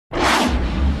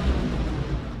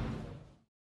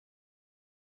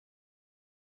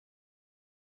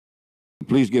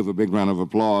Please give a big round of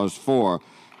applause for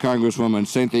Congresswoman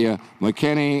Cynthia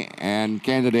McKinney, and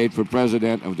candidate for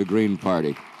president of the Green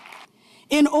Party.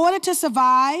 In order to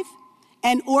survive,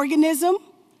 an organism,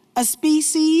 a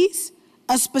species,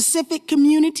 a specific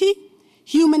community,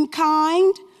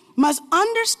 humankind must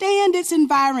understand its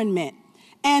environment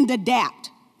and adapt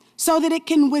so that it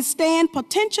can withstand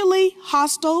potentially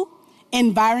hostile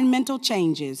environmental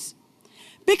changes.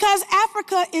 Because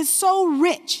Africa is so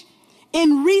rich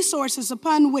in resources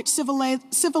upon which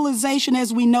civilization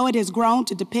as we know it has grown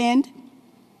to depend,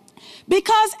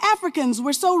 because Africans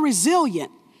were so resilient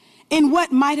in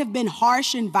what might have been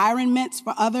harsh environments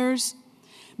for others,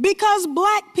 because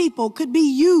Black people could be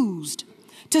used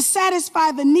to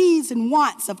satisfy the needs and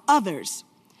wants of others,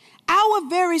 our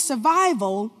very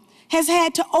survival has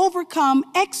had to overcome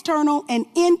external and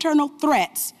internal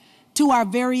threats to our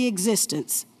very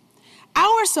existence.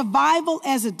 Our survival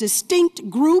as a distinct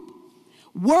group,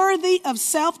 worthy of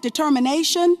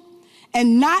self-determination,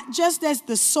 and not just as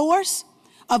the source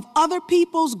of other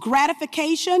people's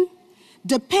gratification,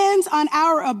 depends on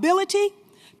our ability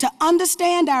to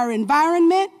understand our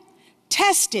environment,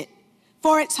 test it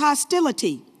for its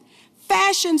hostility,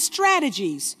 fashion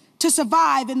strategies to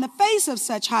survive in the face of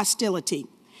such hostility,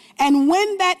 and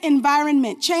when that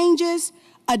environment changes,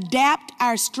 adapt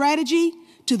our strategy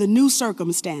to the new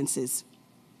circumstances.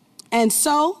 And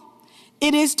so,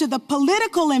 it is to the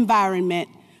political environment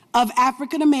of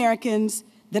African Americans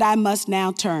that I must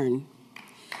now turn.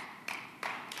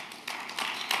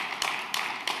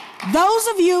 Those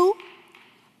of you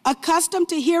accustomed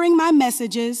to hearing my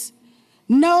messages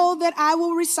know that I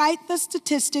will recite the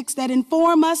statistics that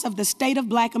inform us of the state of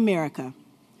Black America.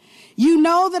 You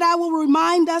know that I will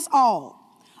remind us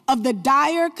all of the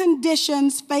dire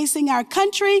conditions facing our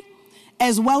country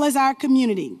as well as our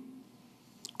community.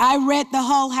 I read the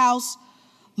Hull House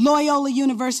Loyola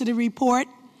University report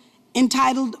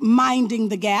entitled Minding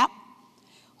the Gap,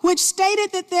 which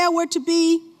stated that were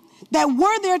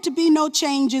there to be no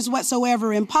changes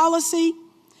whatsoever in policy,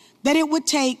 that it would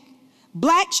take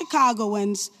Black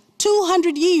Chicagoans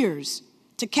 200 years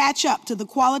to catch up to the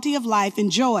quality of life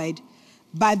enjoyed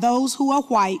by those who are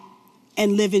white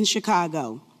and live in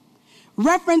Chicago.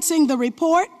 Referencing the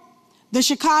report, the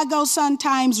Chicago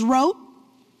Sun-Times wrote,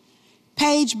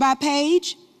 page by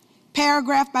page,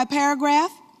 paragraph by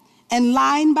paragraph, and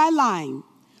line by line,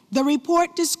 the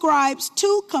report describes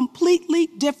two completely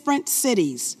different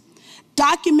cities,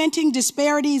 documenting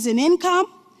disparities in income,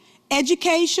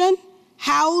 education,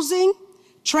 housing,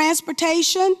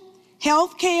 transportation,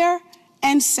 health care,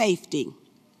 and safety.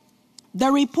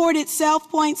 The report itself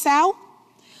points out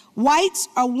whites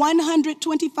are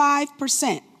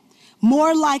 125%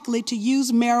 more likely to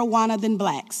use marijuana than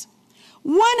Blacks,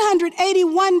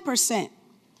 181%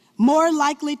 more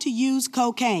likely to use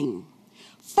cocaine,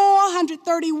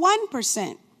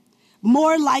 431%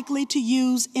 more likely to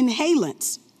use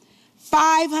inhalants,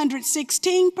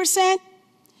 516%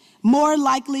 more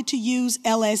likely to use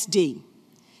LSD.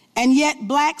 And yet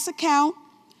Blacks account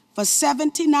for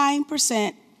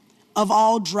 79% of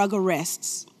all drug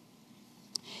arrests.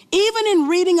 Even in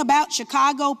reading about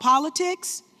Chicago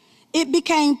politics, it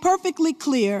became perfectly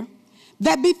clear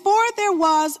that before there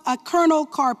was a Colonel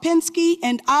Karpinski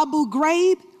and Abu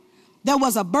Ghraib, there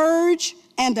was a Burge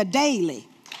and a Daley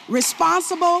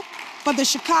responsible for the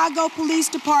Chicago Police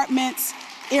Department's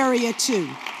Area 2.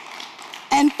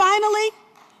 And finally,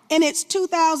 in its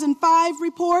 2005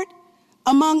 report,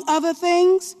 among other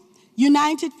things,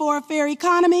 United for a Fair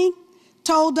Economy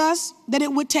told us that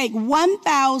it would take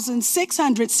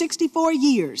 1,664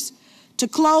 years to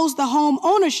close the home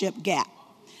ownership gap,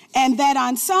 and that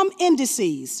on some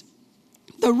indices,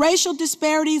 the racial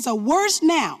disparities are worse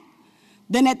now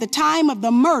than at the time of the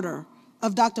murder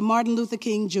of Dr. Martin Luther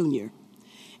King Jr.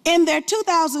 In their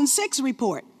 2006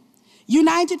 report,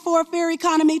 United for a Fair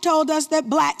Economy told us that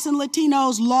Blacks and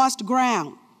Latinos lost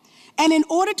ground. And in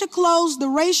order to close the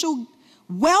racial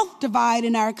wealth divide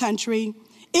in our country,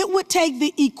 it would take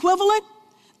the equivalent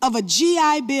of a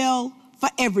GI Bill for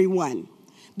everyone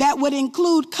that would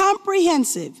include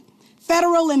comprehensive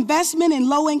federal investment in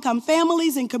low-income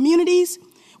families and communities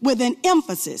with an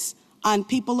emphasis on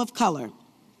people of color.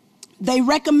 They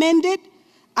recommended,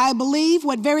 I believe,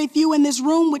 what very few in this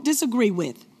room would disagree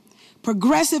with: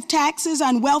 progressive taxes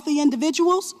on wealthy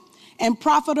individuals and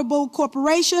profitable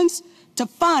corporations to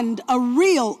fund a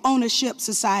real ownership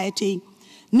society,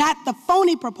 not the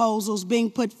phony proposals being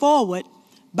put forward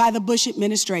by the Bush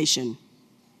administration.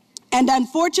 And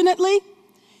unfortunately,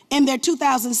 in their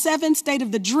 2007 State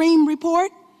of the Dream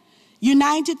report,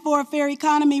 United for a Fair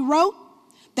Economy wrote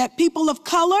that people of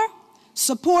color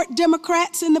support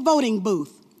Democrats in the voting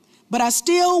booth, but are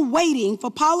still waiting for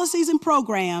policies and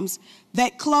programs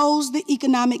that close the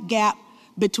economic gap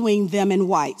between them and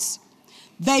whites.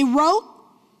 They wrote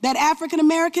that African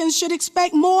Americans should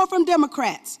expect more from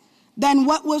Democrats than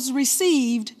what was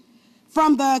received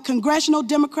from the congressional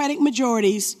Democratic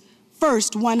majority's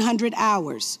first 100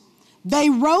 hours. They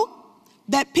wrote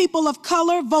that people of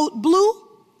color vote blue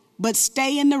but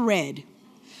stay in the red.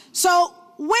 So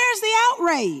where's the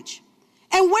outrage?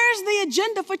 And where's the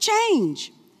agenda for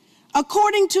change?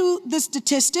 According to the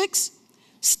statistics,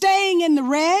 staying in the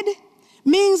red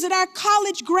means that our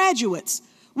college graduates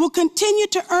will continue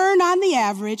to earn on the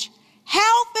average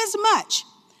half as much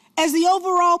as the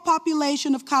overall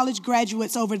population of college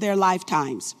graduates over their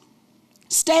lifetimes.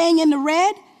 Staying in the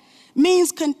red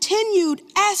means continued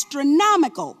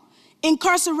astronomical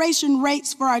incarceration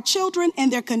rates for our children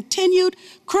and their continued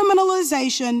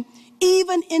criminalization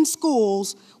even in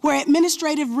schools where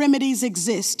administrative remedies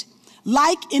exist,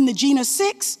 like in the Gina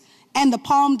 6 and the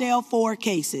Palmdale 4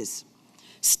 cases.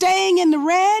 Staying in the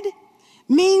red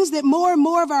means that more and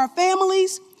more of our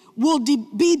families will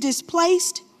be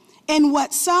displaced in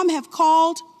what some have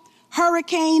called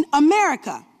Hurricane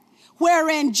America,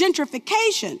 wherein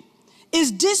gentrification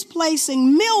is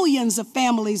displacing millions of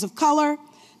families of color,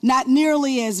 not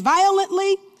nearly as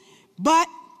violently, but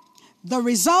the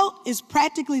result is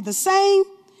practically the same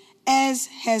as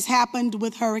has happened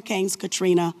with Hurricanes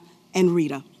Katrina and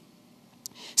Rita.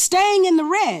 Staying in the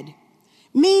red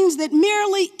means that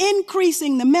merely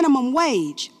increasing the minimum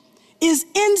wage is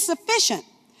insufficient,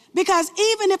 because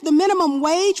even if the minimum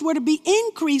wage were to be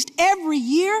increased every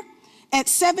year at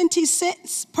 70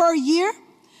 cents per year,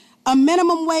 a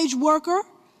minimum wage worker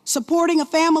supporting a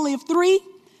family of 3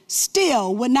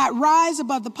 still would not rise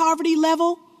above the poverty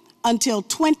level until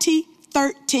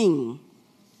 2013.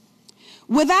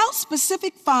 Without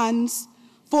specific funds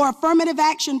for affirmative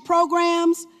action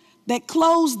programs that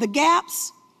close the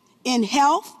gaps in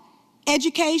health,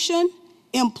 education,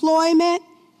 employment,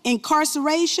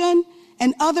 incarceration,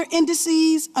 and other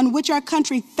indices on which our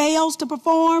country fails to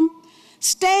perform,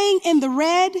 staying in the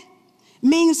red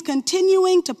means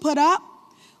continuing to put up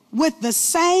with the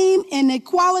same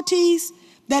inequalities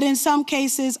that in some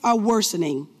cases are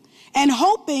worsening, and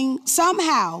hoping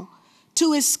somehow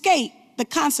to escape the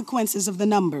consequences of the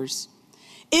numbers.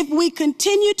 If we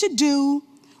continue to do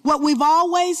what we've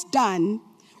always done,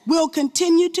 we'll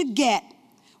continue to get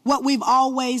what we've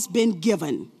always been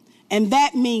given, and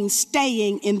that means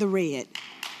staying in the red.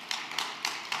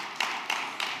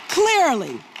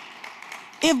 Clearly,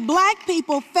 if Black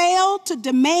people fail to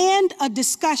demand a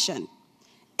discussion,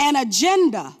 an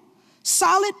agenda,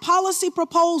 solid policy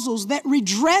proposals that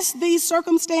redress these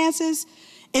circumstances,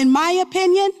 in my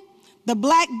opinion, the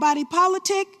Black body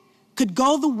politic could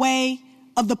go the way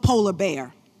of the polar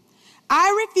bear.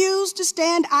 I refuse to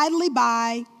stand idly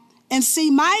by and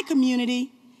see my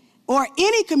community or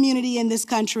any community in this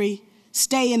country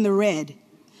stay in the red.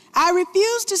 I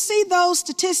refuse to see those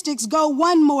statistics go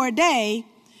one more day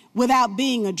without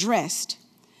being addressed.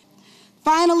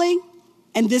 Finally,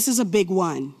 and this is a big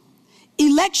one,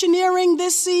 electioneering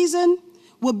this season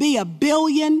will be $1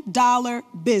 billion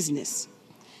business.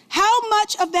 How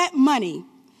much of that money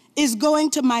is going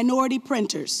to minority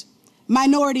printers,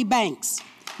 minority banks,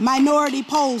 minority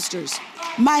pollsters,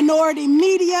 minority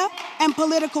media and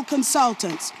political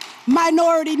consultants,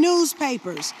 minority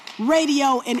newspapers,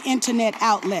 radio and internet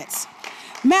outlets?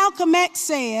 Malcolm X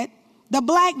said, "The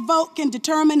Black vote can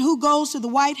determine who goes to the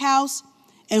White House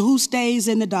and who stays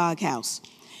in the doghouse."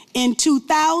 In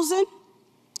 2000,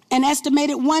 an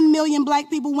estimated 1 million Black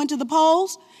people went to the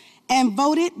polls and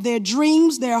voted their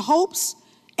dreams, their hopes,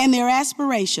 and their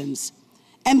aspirations.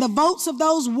 And the votes of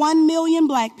those 1 million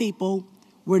Black people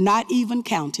were not even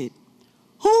counted.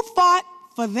 Who fought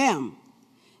for them?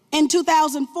 In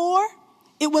 2004,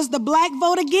 it was the Black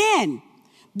vote again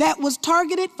that was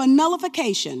targeted for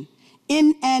nullification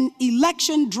in an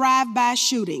election drive-by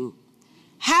shooting.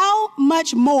 How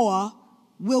much more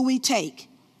will we take?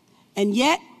 And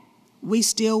yet, we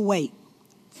still wait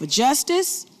for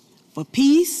justice, for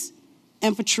peace,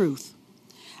 and for truth.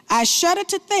 I shudder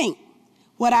to think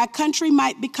what our country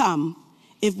might become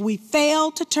if we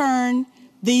fail to turn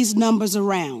these numbers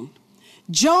around.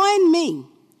 Join me.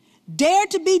 Dare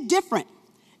to be different.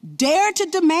 Dare to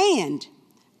demand.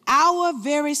 Our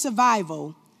very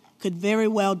survival could very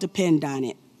well depend on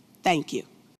it. Thank you.